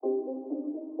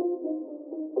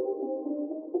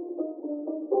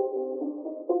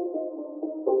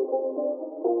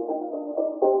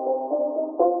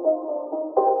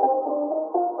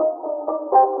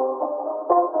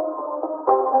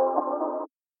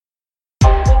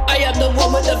the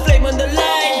one with the flame on the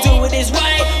line. Doing this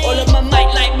right, all of my might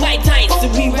like my tights to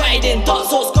be riding. Dark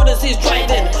source goddess is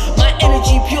driving. My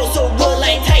energy pure, so raw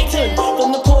like Titan.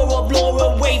 From the core of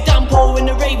Laura, wave downpour in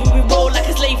the rave. We roll like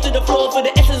a slave to the floor for the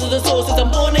essence of the sources.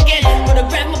 I'm born again. Gonna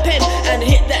grab my pen and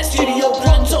hit that studio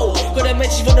pronto. Got a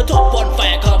message from the top,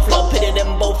 bonfire can't flop. Pitted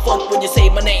them both funk when you say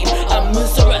my name. I'm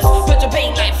Musaras, but your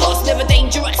pain like frost, never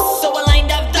dangerous. So aligned,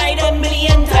 I've died a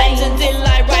million times until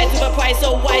I rise with a price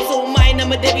so wise, so mine.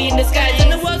 I'm a Debbie in disguise,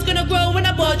 and the world's gonna grow when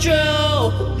I portray.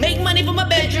 Make money for my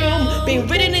bedroom, been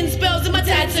written in spells in my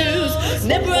tattoos.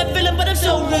 Never a villain, but I'm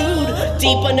so rude.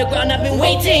 Deep underground, I've been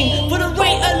waiting for the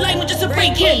right alignment just to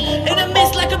break in. In a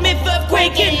mist like a myth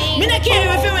earthquaking. Me not care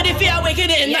if you're ready for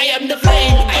awakening. I am the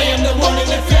flame. I am the one in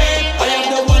the flame. I am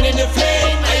the one in the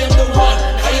flame. I am the one.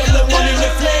 I am the one in the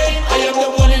flame. I am the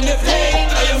one in the flame.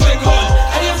 I am the one.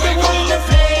 I am the one in the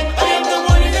flame. I am the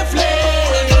one in the flame.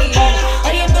 I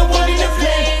am the one in the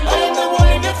flame. I am the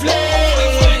one in the flame.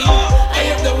 I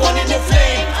am the one in the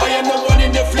flame. I am the one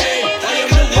in the flame. I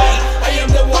am the one. I am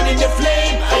the one in the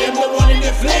flame. I am the one in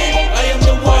the flame. I am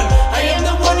the one. I am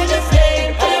the one in the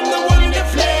flame. I am the one in the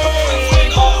flame.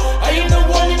 I am the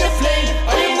one in the flame.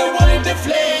 I am the one in the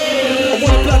flame. I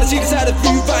wanna plant the seed inside of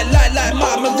you, right like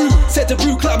Mama Roo. Set the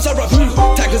brew, climbs are a who.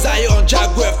 Tigers iron,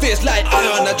 jaguar fist like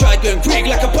iron. A dragon, quick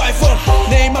like a python.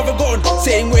 Name of a gun,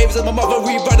 same waves as my mother,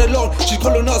 we ride along. She's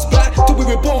calling us back to where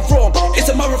we're born from. It's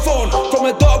a marathon, from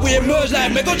the dark we emerge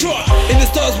like Megatron. In the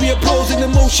stars we oppose in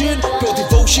emotion, build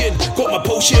devotion, got my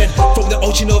potion. From the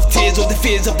ocean of tears, of the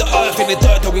fears of the earth. In the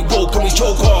dirt that we walk and we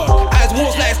choke on. As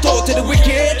walls like stars to the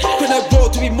wicked, couldn't grow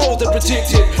to be more than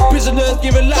predicted. Prisoners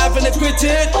given life and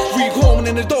acquitted. Read home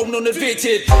in the dome, non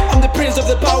evicted. I'm the prince of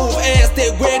the power of air.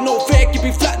 Stay where no fair, keep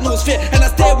me flat, nose fit. And I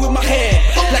stay with my hair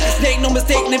like a snake, no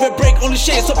mistake, never break. Only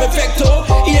shades of effecto,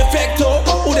 e-effecto.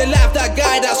 All the life that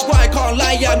guy, that's why I can't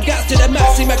lie. I'm gas to the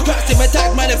max, in my cracks, in my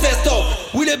tag manifesto.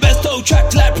 We the best, though,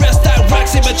 track like press that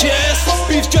racks in my chest.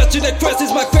 Beef stretch to the crest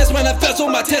is my quest, manifest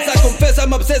on my test. I confess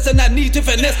I'm obsessed and I need to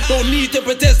finesse. Don't need to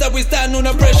protest that we stand on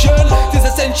oppression. This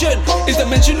ascension is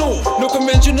dimensional, no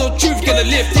conventional truth gonna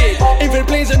lift it. Infinite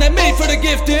planes and they're made for the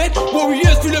gifted.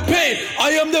 Warriors feel the pain,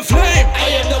 I am the flame.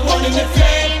 I am the one in the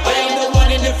flame. I am the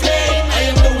one in the flame. I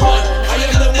am the one. I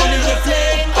am the one in the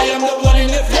flame. I am the one in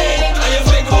the flame. I am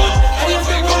the one. I am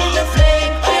the one in the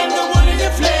flame. I am the one in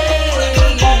the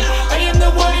flame. I am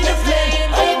the one in the flame. I am the one in the flame.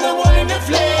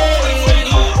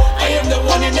 I am the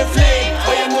one in the flame.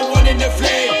 I am the one in the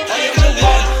flame. I am the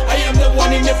one. I am the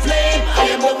one in the flame. I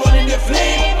am the one in the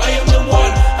flame. I am the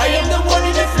one. I am the one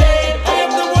in the flame. I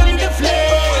am the one in the flame.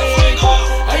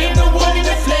 I am the one in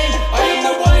the flame. I am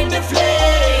the one in the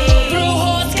flame. Through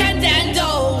horse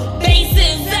candando,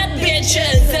 bases and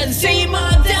bitches, and see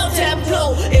my del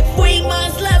templo. If we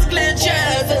must love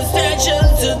glitches and search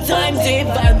into time's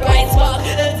divine.